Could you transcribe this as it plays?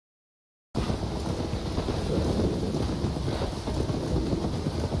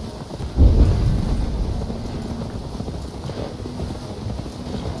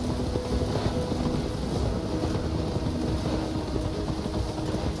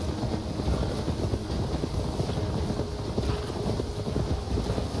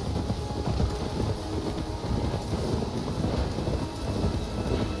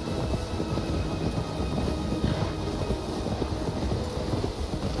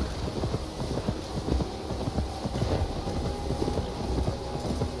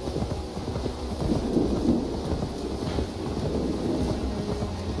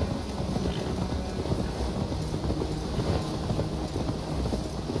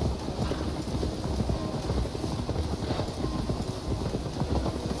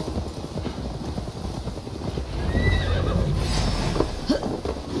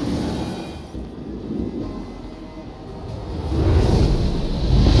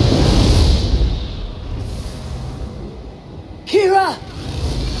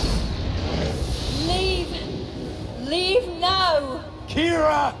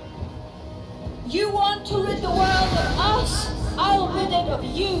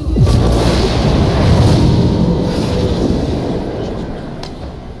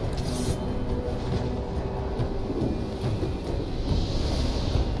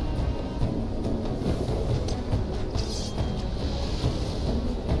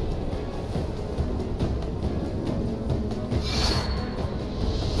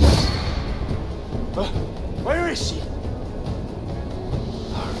Where is she?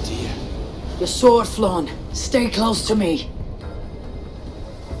 Oh dear. The sword, Flann. Stay close to me.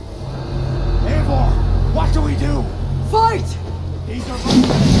 Eivor, what do we do? Fight! These are...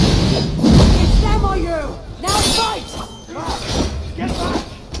 It's them or you! Now fight! Get back!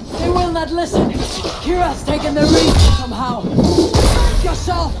 They will not listen. Ciara's taken the reach somehow. Defend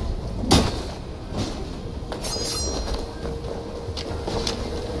yourself!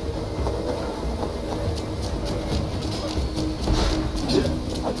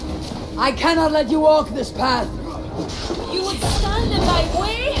 I cannot let you walk this path. You would stand in my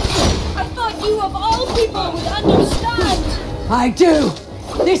way? I thought you of all people would understand. I do.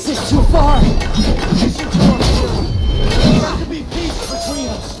 This is too far. Listen to us, Ciara. There has to be peace between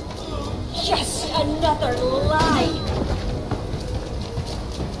us. Just another lie.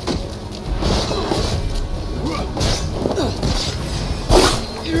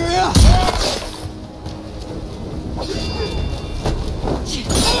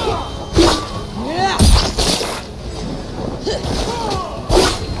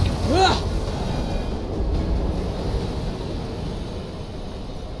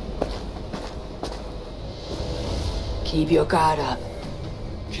 Keep your guard up.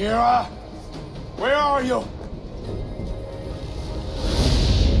 Ciara, where are you?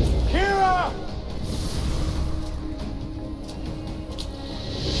 Ciara!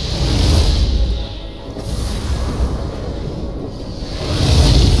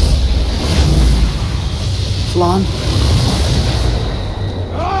 Flann?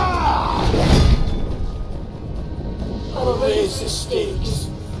 I will raise the stakes.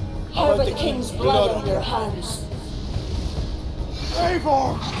 Have the king's blood on your hands.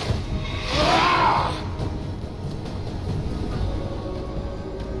 Eivor!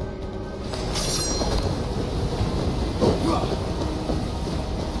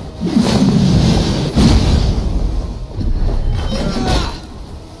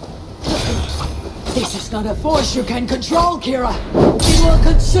 This is not a force you can control, Ciara. It will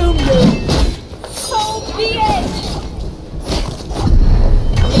consume you. So be it!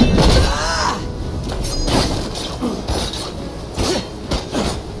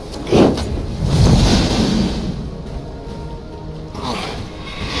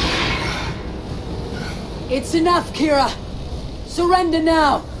 It's enough, Ciara. Surrender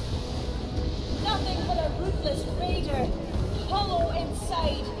now. Nothing but a ruthless raider. Hollow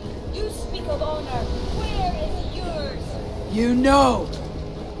inside. You speak of honor. Where is yours? You know.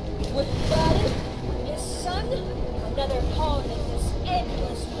 With Baron, his son, another pawn in this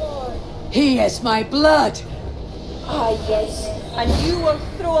endless war. He is my blood. Ah, yes. And you will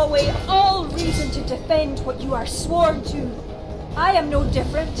throw away all reason to defend what you are sworn to. I am no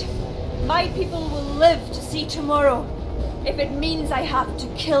different. My people will live to see tomorrow, if it means I have to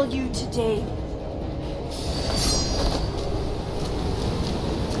kill you today.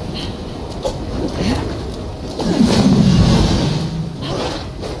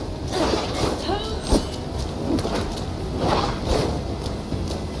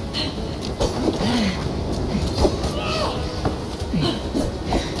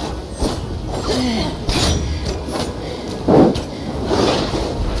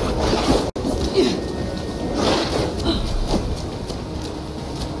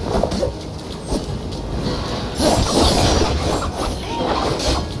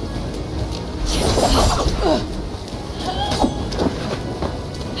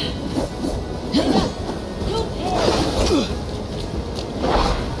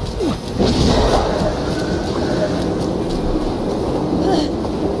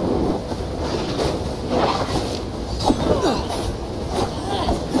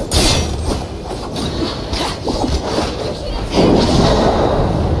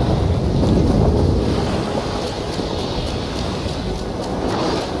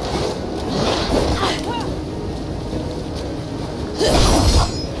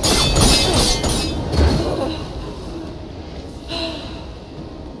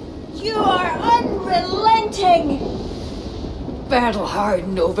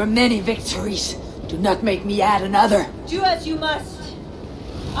 Battle-hardened over many victories. Do not make me add another. Do as you must.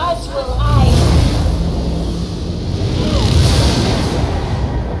 As will I.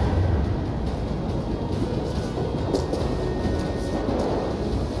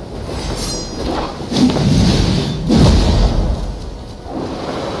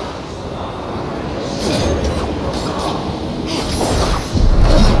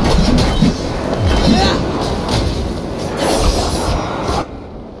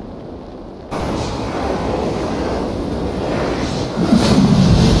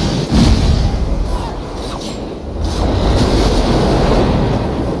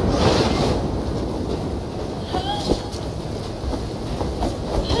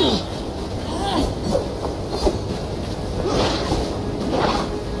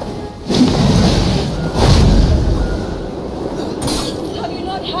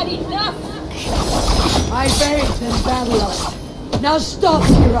 Now stop,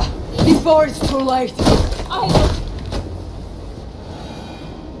 Ciara, before it's too late.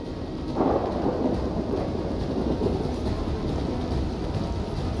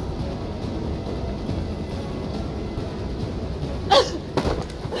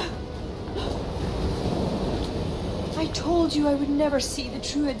 I told you I would never see the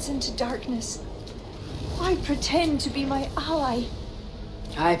Druids into darkness. Why pretend to be my ally?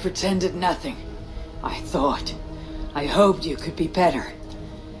 I pretended nothing. I thought. I hoped you could be better.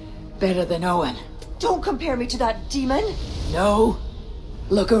 Better than Owen. Don't compare me to that demon! No.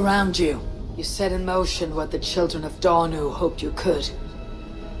 Look around you. You set in motion what the children of Danu hoped you could.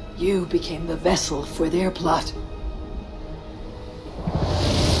 You became the vessel for their plot.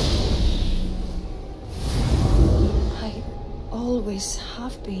 I always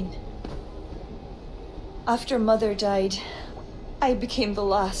have been. After Mother died, I became the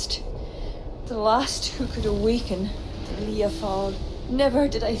last. The last who could awaken the Leafal. Never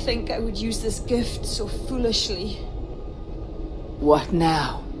did I think I would use this gift so foolishly. What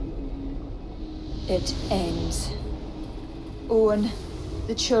now? It ends. Owen,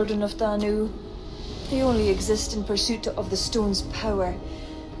 the children of Danu, they only exist in pursuit of the stone's power,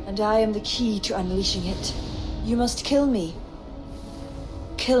 and I am the key to unleashing it. You must kill me.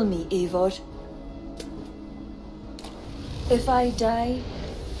 Kill me, Eivor. If I die,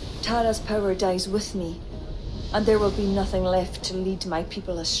 Tara's power dies with me, and there will be nothing left to lead my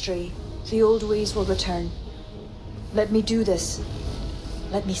people astray. The old ways will return. Let me do this.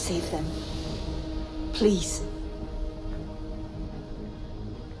 Let me save them. Please.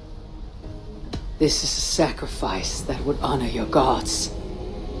 This is a sacrifice that would honor your gods.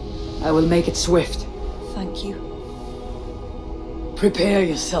 I will make it swift. Thank you. Prepare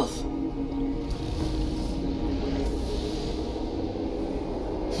yourself.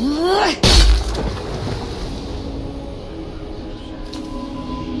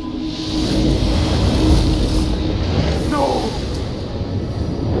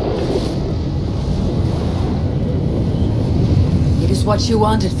 It is what you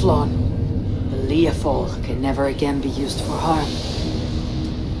wanted, Flawn. The Leafal can never again be used for harm.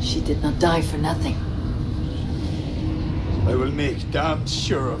 She did not die for nothing. I will make damn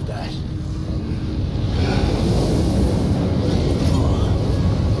sure of that.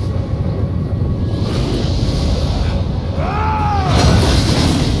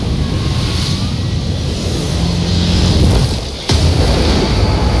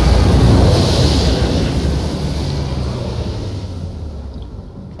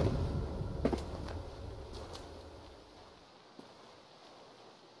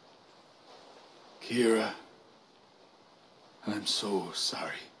 Ciara, I'm so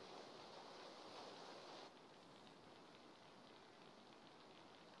sorry.